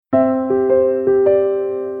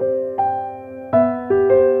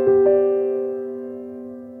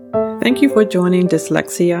Thank you for joining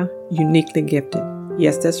Dyslexia Uniquely Gifted.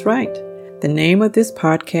 Yes, that's right. The name of this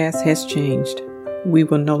podcast has changed. We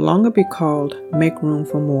will no longer be called Make Room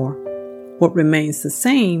for More. What remains the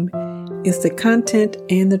same is the content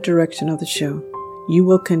and the direction of the show. You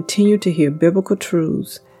will continue to hear biblical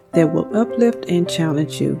truths that will uplift and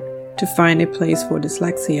challenge you to find a place for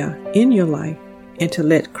dyslexia in your life and to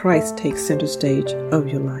let Christ take center stage of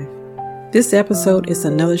your life. This episode is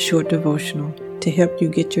another short devotional to help you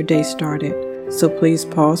get your day started. So please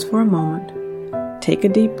pause for a moment, take a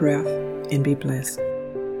deep breath, and be blessed.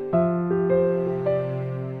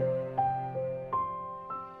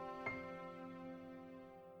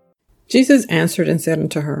 Jesus answered and said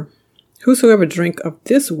unto her, Whosoever drink of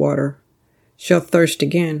this water shall thirst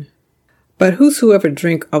again. But whosoever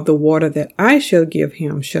drink of the water that I shall give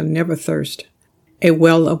him shall never thirst. A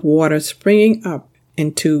well of water springing up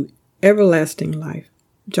into everlasting life.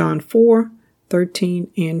 John 4:13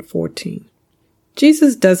 and 14.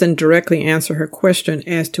 Jesus doesn't directly answer her question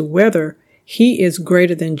as to whether he is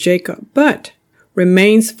greater than Jacob, but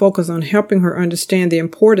remains focused on helping her understand the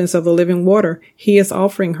importance of the living water he is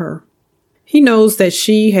offering her. He knows that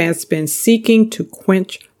she has been seeking to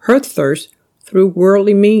quench her thirst through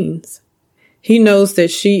worldly means. He knows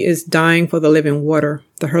that she is dying for the living water,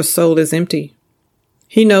 that her soul is empty.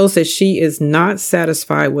 He knows that she is not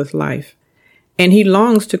satisfied with life, and he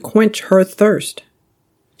longs to quench her thirst,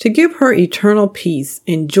 to give her eternal peace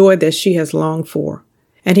and joy that she has longed for.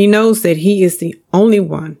 And he knows that he is the only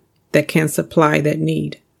one that can supply that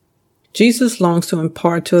need. Jesus longs to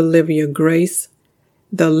impart to Olivia grace,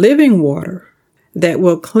 the living water that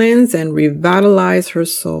will cleanse and revitalize her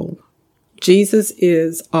soul. Jesus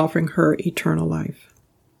is offering her eternal life.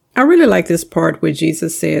 I really like this part where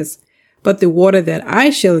Jesus says, But the water that I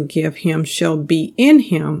shall give him shall be in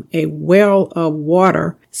him a well of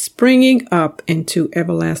water springing up into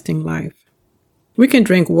everlasting life. We can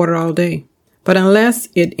drink water all day, but unless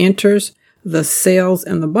it enters the cells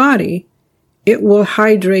in the body, it will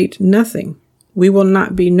hydrate nothing. We will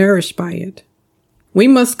not be nourished by it. We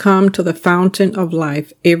must come to the fountain of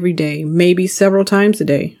life every day, maybe several times a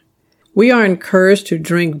day. We are encouraged to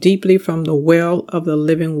drink deeply from the well of the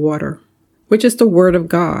living water, which is the Word of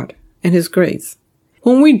God and His grace.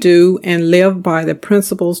 When we do and live by the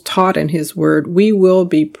principles taught in His Word, we will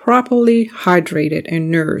be properly hydrated and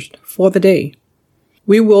nourished for the day.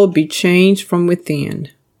 We will be changed from within,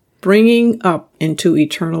 bringing up into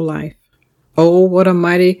eternal life. Oh, what a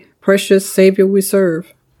mighty, precious Savior we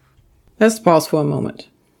serve. Let's pause for a moment.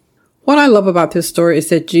 What I love about this story is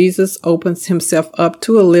that Jesus opens himself up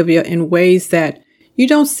to Olivia in ways that you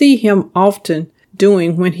don't see him often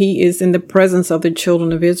doing when he is in the presence of the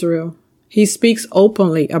children of Israel. He speaks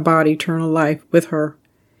openly about eternal life with her.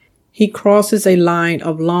 He crosses a line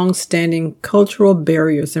of long-standing cultural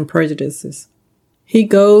barriers and prejudices. He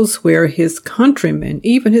goes where his countrymen,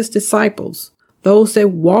 even his disciples, those that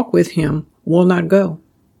walk with him, will not go.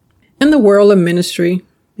 In the world of ministry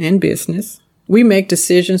and business, we make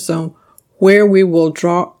decisions on where we will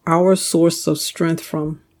draw our source of strength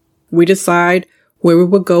from. We decide where we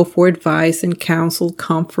will go for advice and counsel,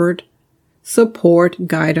 comfort, support,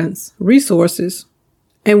 guidance, resources,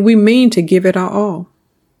 and we mean to give it our all.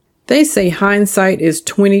 They say hindsight is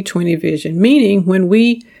 20/20 vision, meaning when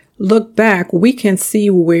we look back, we can see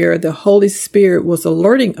where the Holy Spirit was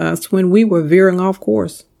alerting us when we were veering off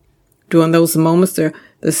course. During those moments,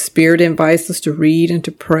 the Spirit invites us to read and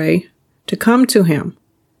to pray, to come to Him,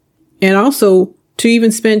 and also to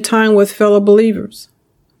even spend time with fellow believers.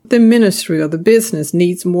 The ministry or the business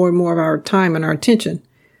needs more and more of our time and our attention.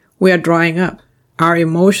 We are drying up. Our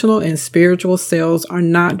emotional and spiritual cells are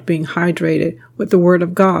not being hydrated with the Word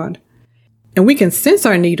of God. And we can sense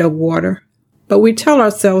our need of water, but we tell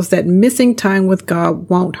ourselves that missing time with God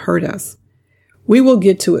won't hurt us. We will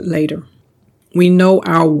get to it later. We know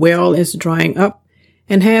our well is drying up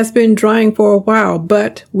and has been drying for a while,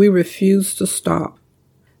 but we refuse to stop.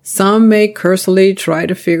 Some may cursily try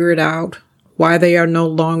to figure it out, why they are no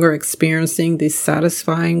longer experiencing the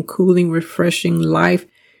satisfying, cooling, refreshing, life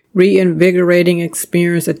reinvigorating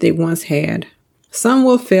experience that they once had. Some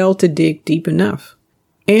will fail to dig deep enough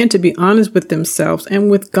and to be honest with themselves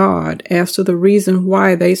and with God as to the reason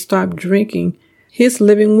why they stopped drinking His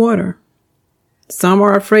living water. Some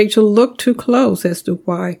are afraid to look too close as to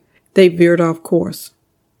why they veered off course.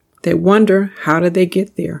 They wonder, how did they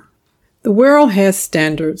get there? The world has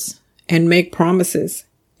standards and make promises.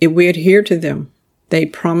 If we adhere to them, they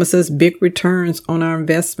promise us big returns on our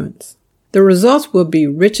investments. The results will be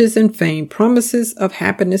riches and fame, promises of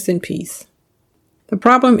happiness and peace. The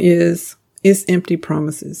problem is empty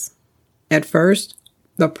promises. At first,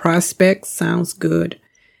 the prospect sounds good,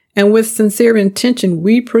 and with sincere intention,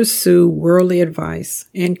 we pursue worldly advice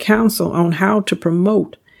and counsel on how to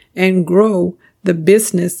promote and grow the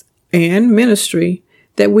business and ministry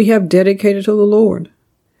that we have dedicated to the Lord.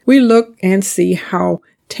 We look and see how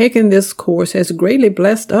taking this course has greatly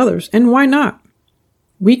blessed others, and why not?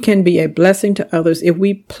 We can be a blessing to others if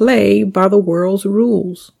we play by the world's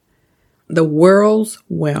rules. The world's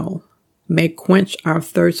well may quench our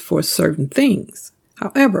thirst for certain things.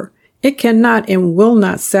 However, it cannot and will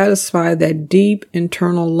not satisfy that deep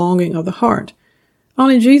internal longing of the heart.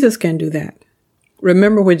 Only Jesus can do that.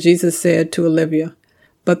 Remember what Jesus said to Olivia,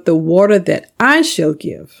 "But the water that I shall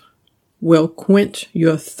give will quench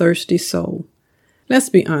your thirsty soul." Let's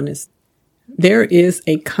be honest. There is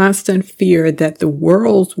a constant fear that the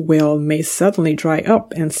world's well may suddenly dry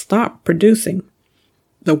up and stop producing.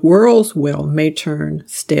 The world's well may turn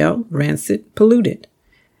stale, rancid, polluted.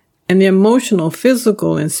 And the emotional,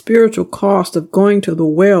 physical, and spiritual cost of going to the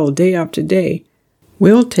well day after day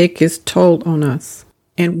will take its toll on us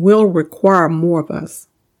and will require more of us.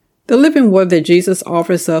 The living water that Jesus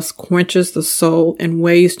offers us quenches the soul in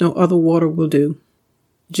ways no other water will do.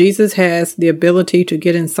 Jesus has the ability to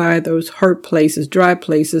get inside those hurt places, dry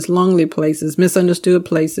places, lonely places, misunderstood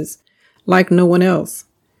places, like no one else.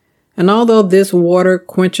 And although this water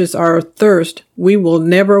quenches our thirst, we will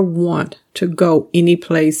never want to go any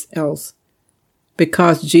place else,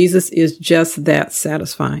 because Jesus is just that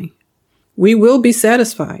satisfying. We will be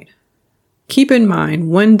satisfied. Keep in mind,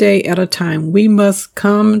 one day at a time, we must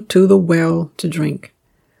come to the well to drink.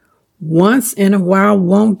 Once in a while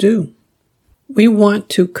won't do. We want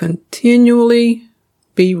to continually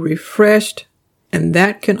be refreshed, and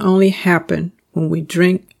that can only happen when we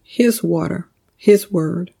drink His water, His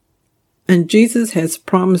word. And Jesus has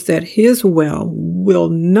promised that His well will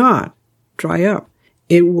not dry up.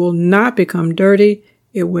 It will not become dirty.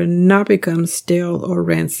 It will not become stale or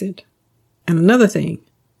rancid. And another thing,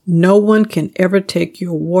 no one can ever take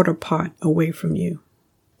your water pot away from you.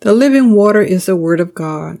 The living water is the Word of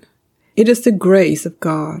God. It is the grace of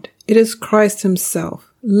God. It is Christ Himself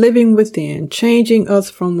living within, changing us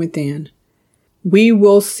from within. We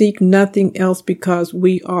will seek nothing else because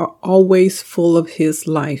we are always full of His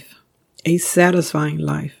life, a satisfying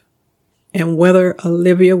life. And whether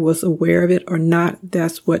Olivia was aware of it or not,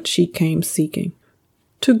 that's what she came seeking.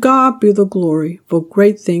 To God be the glory for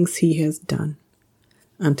great things He has done.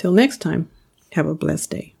 Until next time, have a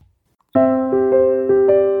blessed day.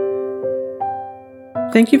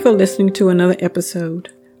 Thank you for listening to another episode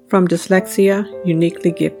from Dyslexia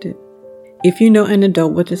Uniquely Gifted. If you know an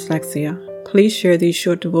adult with dyslexia, please share these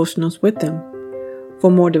short devotionals with them.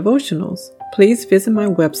 For more devotionals, please visit my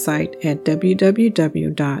website at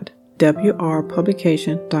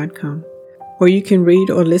www.wrpublication.com, where you can read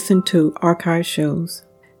or listen to archive shows.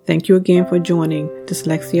 Thank you again for joining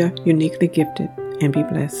Dyslexia Uniquely Gifted, and be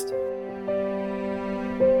blessed.